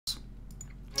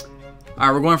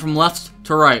Alright, we're going from left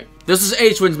to right. This is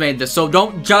hswins made this, so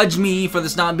don't judge me for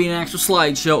this not being an actual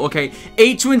slideshow, okay?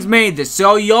 hswins made this,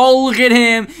 so y'all look at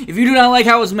him if you do not like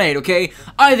how it's made, okay?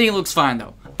 I think it looks fine,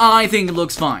 though. I think it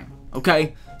looks fine,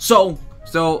 okay? So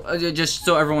just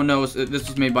so everyone knows, this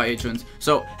was made by hswins.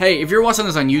 So, hey, if you're watching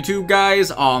this on YouTube, guys,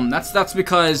 that's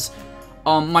because,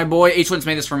 my boy hswins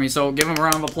made this for me, so give him a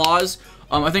round of applause.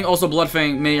 I think also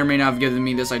Bloodfang may or may not have given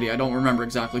me this idea. I don't remember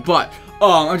exactly, but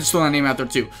I'm just throwing that name out there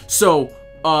too. So,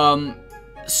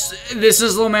 this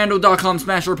is Lomando.com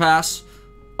Smash or Pass.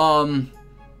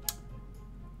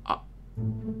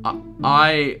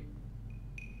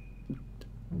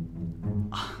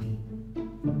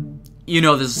 You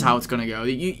know this is how it's gonna go.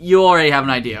 You already have an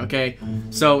idea, okay?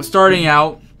 So, starting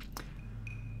out,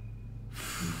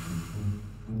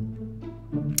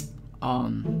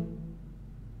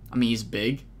 I mean, he's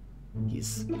big.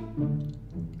 He's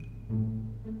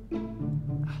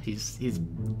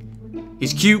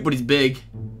cute, but he's big.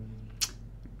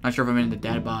 Not sure if I'm into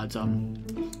dad bods.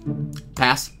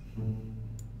 Pass.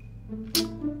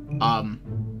 I'm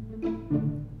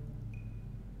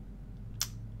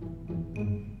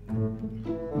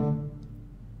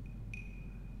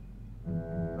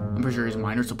pretty sure he's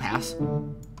minor, so pass.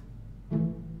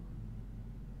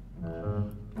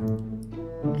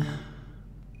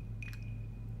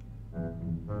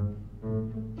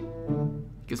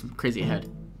 Get some crazy head.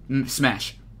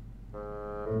 Smash.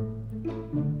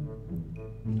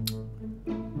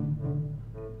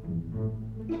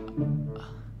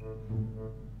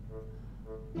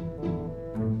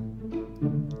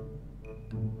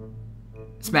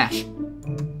 Smash.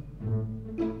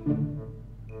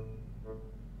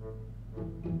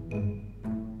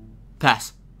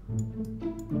 Pass.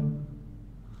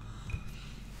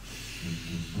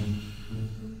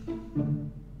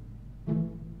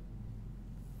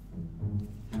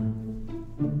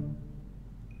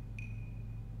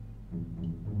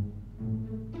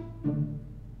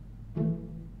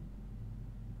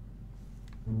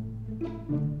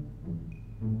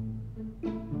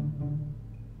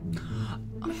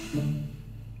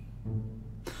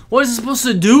 What is it supposed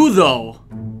to do, though?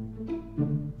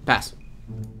 Pass.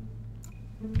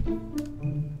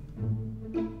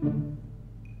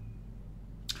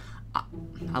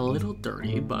 A little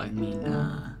dirty, but I mean,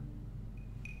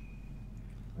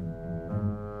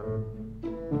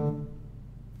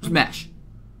 smash.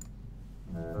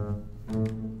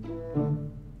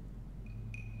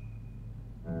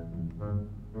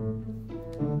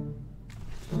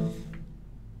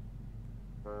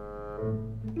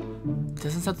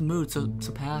 Doesn't set the mood, so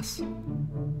pass.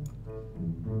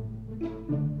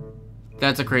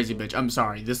 That's a crazy bitch. I'm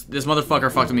sorry. This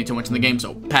motherfucker fucked with me too much in the game,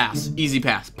 so pass. Easy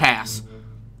pass. Pass.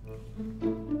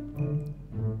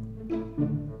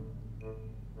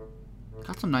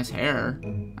 Got some nice hair.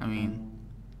 I mean,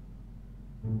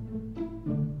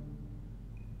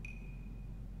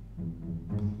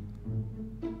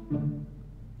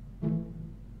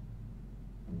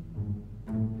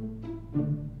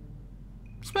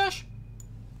 smash.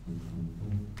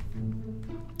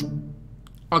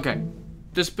 Okay,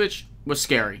 this bitch was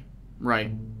scary,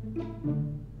 right?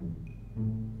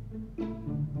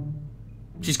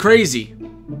 She's crazy,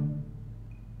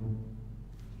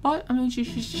 but I mean,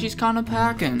 she's kind of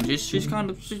packing. She's kind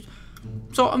of.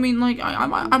 So I mean, like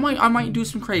I might do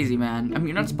some crazy, man. I mean,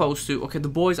 you're not supposed to. Okay, the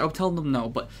boys, I'll tell them no,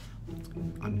 but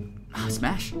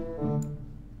smash,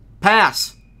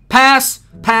 pass, pass,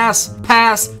 pass,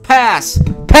 pass, pass,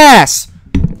 pass.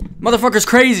 Motherfucker's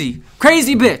crazy,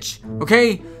 crazy bitch.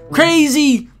 Okay,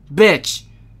 crazy bitch.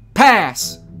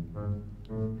 Pass.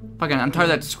 Fucking, I'm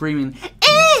tired of that screaming.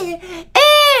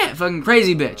 Fucking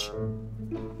crazy bitch.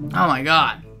 Oh my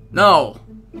god, no.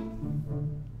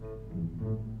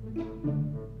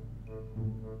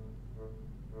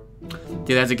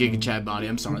 Dude, that's a Giga Chad body.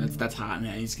 I'm sorry, that's hot,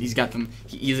 man. He's got them.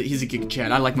 He's a Giga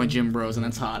Chad. I like my gym bros, and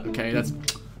that's hot. Okay, that's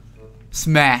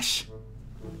smash,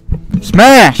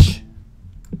 smash.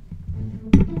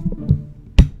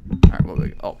 All right, what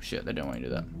we? Oh shit, I didn't want to do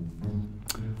that.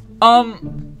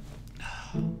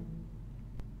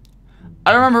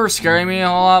 I don't remember her scaring me a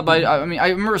whole lot, but I mean, I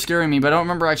remember scaring me, but I don't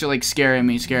remember actually like scaring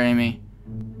me.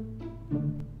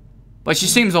 But she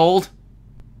seems old.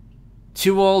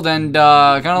 Too old, and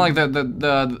kind of like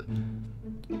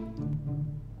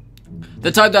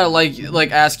the type that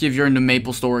like ask you if you're into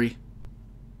Maple Story.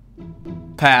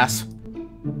 Pass.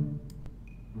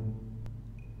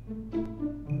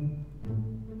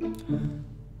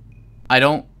 I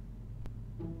don't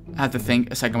have to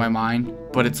think a second in my mind,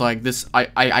 but it's like this. I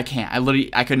can't.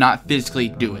 I could not physically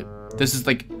do it. This is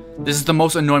the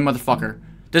most annoying motherfucker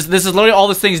This is literally all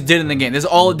this thing did in the game. This is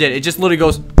all it did. It just literally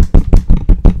goes.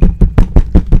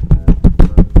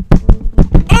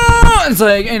 It's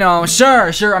like, you know,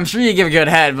 sure, I'm sure you give a good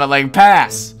head, but like,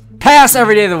 pass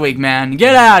every day of the week, man.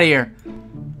 Get out of here.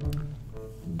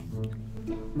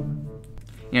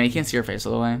 You know, you can't see her face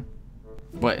all the way.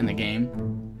 What, in the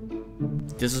game?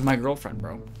 This is my girlfriend,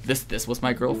 bro. This was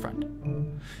my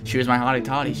girlfriend. She was my hottie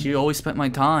toddy. She always spent my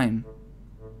time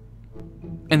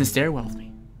in the stairwell with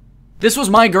me. This was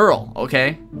my girl,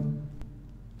 okay?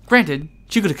 Granted,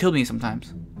 she could have killed me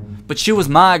sometimes, but she was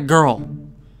my girl.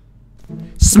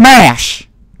 Smash!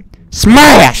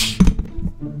 Smash!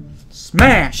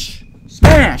 Smash!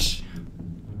 Smash!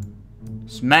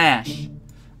 Smash!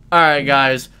 Alright,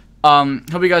 guys.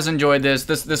 Hope you guys enjoyed this.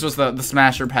 This was the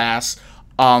Smasher Pass.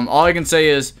 All I can say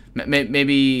is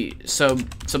maybe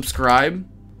subscribe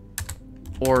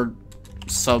or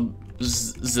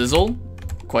zizzle?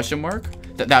 Question mark?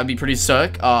 That would be pretty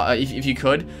sick. If you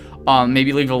could.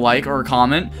 Maybe leave a like or a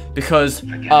comment, because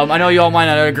I know y'all might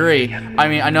not agree. I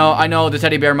mean, I know the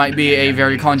teddy bear might be a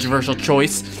very controversial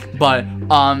choice, but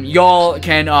y'all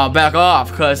can back off,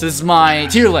 because this is my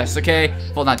tier list, okay?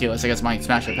 Well, not tier list, I guess my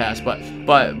Smasher Pass,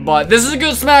 but this is a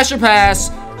good Smasher Pass.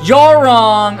 You're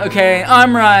wrong, okay?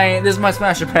 I'm right. This is my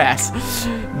Smasher Pass.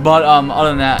 But other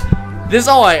than that, this is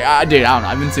all dude, I don't know.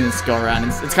 I've been seeing this go around.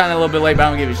 It's kind of a little bit late, but I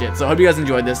don't give a shit. So I hope you guys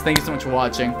enjoyed this. Thank you so much for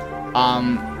watching.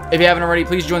 If you haven't already,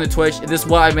 please join the Twitch. This is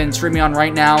what I've been streaming on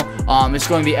right now. It's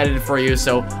going to be edited for you.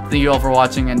 So thank you all for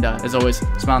watching. And as always,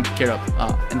 smile, cheer up,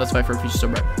 and let's fight for a future so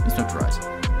bright. Let's move to rise.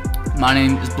 My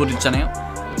name is BlueDigit and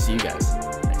I've. See you guys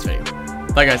next video.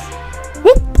 Bye, guys.